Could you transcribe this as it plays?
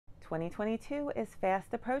2022 is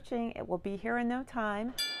fast approaching. It will be here in no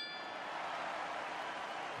time.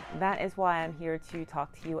 That is why I'm here to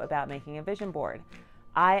talk to you about making a vision board.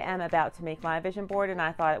 I am about to make my vision board, and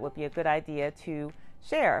I thought it would be a good idea to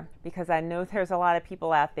share because I know there's a lot of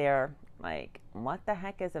people out there like, what the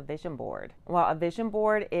heck is a vision board? Well, a vision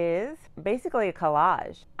board is basically a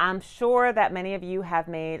collage. I'm sure that many of you have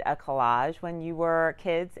made a collage when you were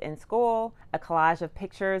kids in school, a collage of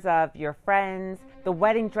pictures of your friends, the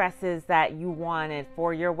wedding dresses that you wanted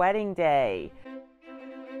for your wedding day.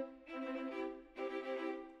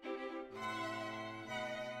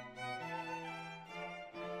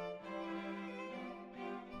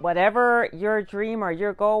 Whatever your dream or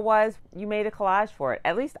your goal was, you made a collage for it.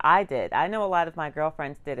 At least I did. I know a lot of my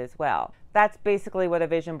girlfriends did as well. That's basically what a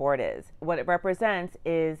vision board is. What it represents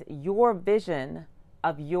is your vision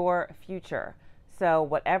of your future. So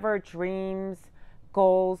whatever dreams,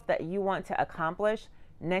 goals that you want to accomplish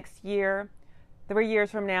next year, 3 years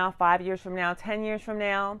from now, 5 years from now, 10 years from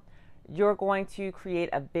now, you're going to create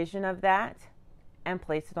a vision of that and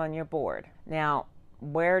place it on your board. Now,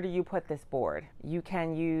 where do you put this board? You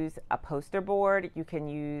can use a poster board, you can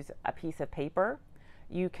use a piece of paper,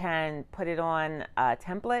 you can put it on a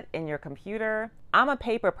template in your computer. I'm a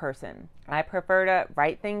paper person. I prefer to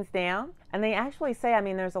write things down. And they actually say, I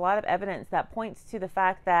mean, there's a lot of evidence that points to the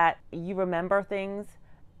fact that you remember things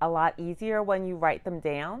a lot easier when you write them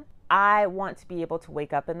down. I want to be able to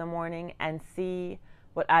wake up in the morning and see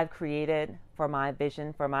what I've created for my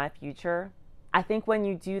vision, for my future. I think when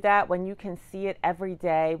you do that, when you can see it every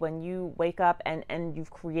day, when you wake up and you've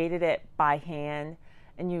created it by hand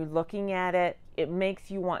and you're looking at it, it makes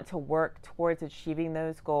you want to work towards achieving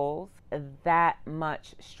those goals that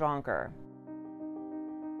much stronger.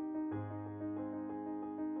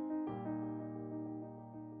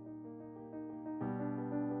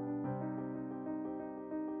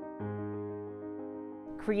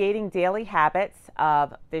 Creating daily habits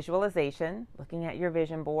of visualization, looking at your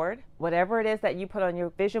vision board. Whatever it is that you put on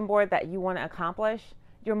your vision board that you want to accomplish,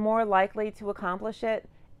 you're more likely to accomplish it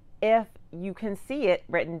if you can see it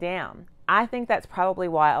written down. I think that's probably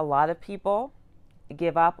why a lot of people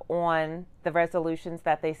give up on the resolutions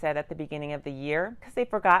that they set at the beginning of the year because they've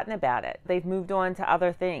forgotten about it. They've moved on to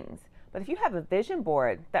other things. But if you have a vision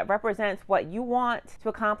board that represents what you want to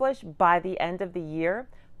accomplish by the end of the year,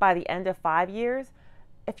 by the end of 5 years,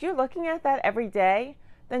 if you're looking at that every day,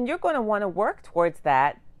 then you're going to want to work towards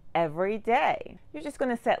that every day. You're just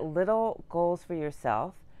going to set little goals for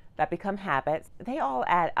yourself that become habits. They all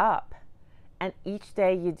add up. And each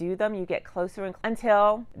day you do them, you get closer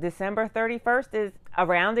until December 31st is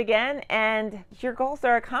around again and your goals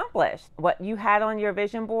are accomplished. What you had on your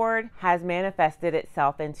vision board has manifested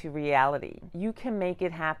itself into reality. You can make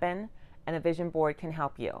it happen, and a vision board can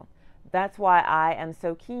help you. That's why I am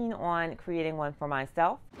so keen on creating one for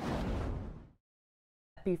myself.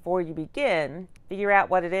 Before you begin, figure out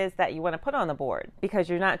what it is that you want to put on the board, because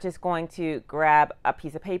you're not just going to grab a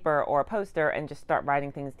piece of paper or a poster and just start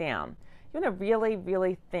writing things down. You want to really,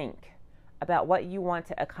 really think about what you want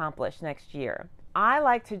to accomplish next year. I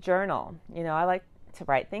like to journal. I like to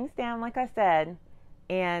write things down, like I said,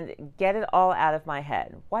 and get it all out of my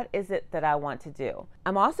head. What is it that I want to do?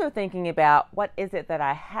 I'm also thinking about what is it that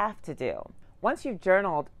I have to do. Once you've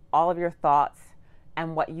journaled all of your thoughts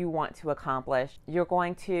and what you want to accomplish, you're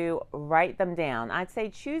going to write them down. I'd say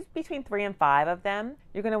choose between 3 and 5 of them.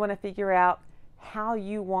 You're going to want to figure out how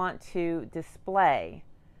you want to display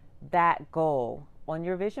that goal on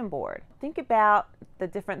your vision board. Think about the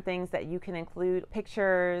different things that you can include,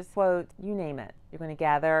 pictures, quotes, you name it. You're going to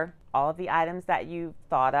gather all of the items that you've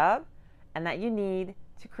thought of and that you need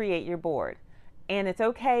to create your board. And it's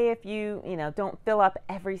okay if you don't fill up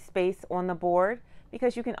every space on the board,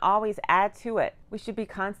 because you can always add to it. We should be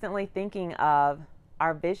constantly thinking of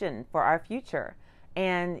our vision for our future.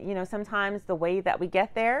 And sometimes the way that we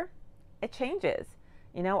get there, it changes.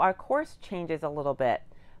 Our course changes a little bit,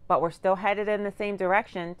 but we're still headed in the same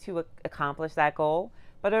direction to accomplish that goal.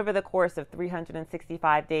 But over the course of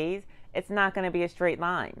 365 days, it's not going to be a straight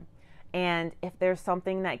line. And if there's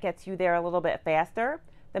something that gets you there a little bit faster,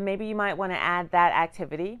 then maybe you might want to add that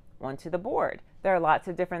activity onto the board. There are lots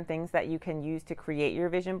of different things that you can use to create your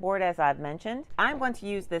vision board, as I've mentioned. I'm going to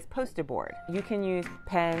use this poster board. You can use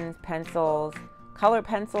pens, pencils, color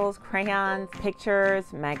pencils, crayons,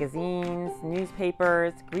 pictures, magazines,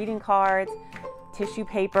 newspapers, greeting cards, tissue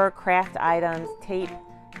paper, craft items, tape,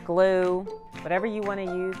 glue, whatever you want to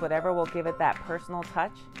use, whatever will give it that personal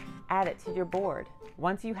touch, add it to your board.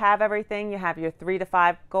 Once you have everything, you have your 3 to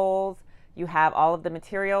 5 goals, you have all of the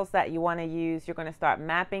materials that you want to use, you're going to start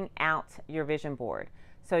mapping out your vision board.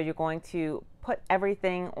 So you're going to put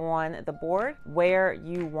everything on the board where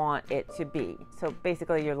you want it to be. So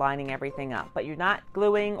basically you're lining everything up, but you're not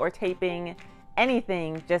gluing or taping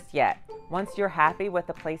anything just yet. Once you're happy with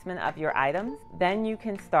the placement of your items, then you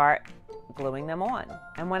can start gluing them on.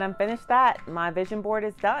 And when I'm finished that, my vision board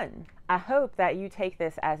is done. I hope that you take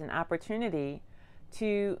this as an opportunity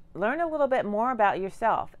to learn a little bit more about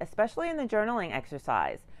yourself, especially in the journaling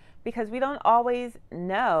exercise, because we don't always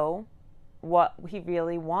know what we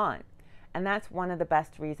really want. And that's one of the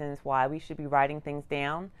best reasons why we should be writing things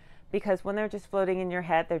down, because when they're just floating in your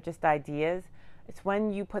head, they're just ideas. It's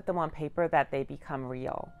when you put them on paper that they become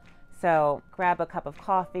real. So grab a cup of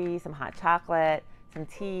coffee, some hot chocolate, some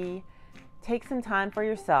tea. Take some time for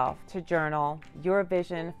yourself to journal your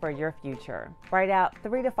vision for your future. Write out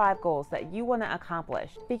 3 to 5 goals that you want to accomplish.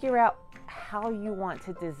 Figure out how you want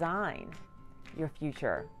to design your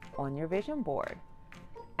future on your vision board.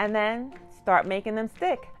 And then start making them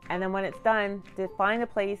stick. And then when it's done, find a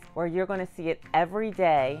place where you're going to see it every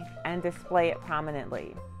day and display it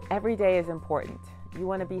prominently. Every day is important. You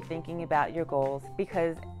want to be thinking about your goals,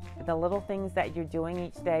 because the little things that you're doing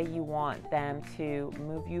each day, you want them to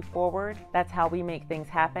move you forward. That's how we make things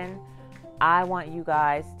happen. I want you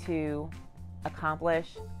guys to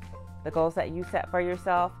accomplish the goals that you set for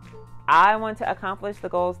yourself. I want to accomplish the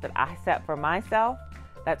goals that I set for myself.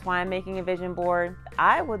 That's why I'm making a vision board.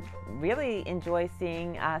 I would really enjoy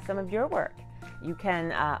seeing some of your work. You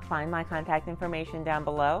can find my contact information down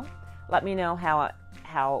below. Let me know how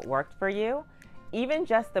it worked for you. Even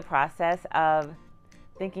just the process of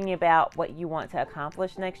thinking about what you want to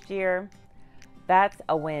accomplish next year, that's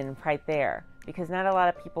a win right there, because not a lot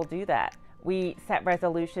of people do that. We set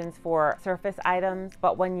resolutions for surface items,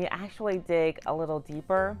 but when you actually dig a little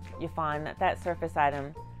deeper, you find that that surface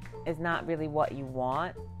item is not really what you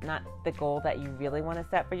want, not the goal that you really want to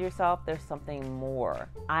set for yourself. There's something more.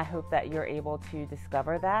 I hope that you're able to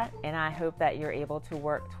discover that, and I hope that you're able to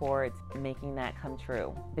work towards making that come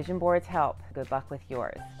true. Vision boards help. Good luck with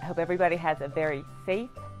yours. I hope everybody has a very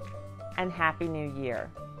safe and happy new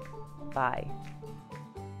year. Bye.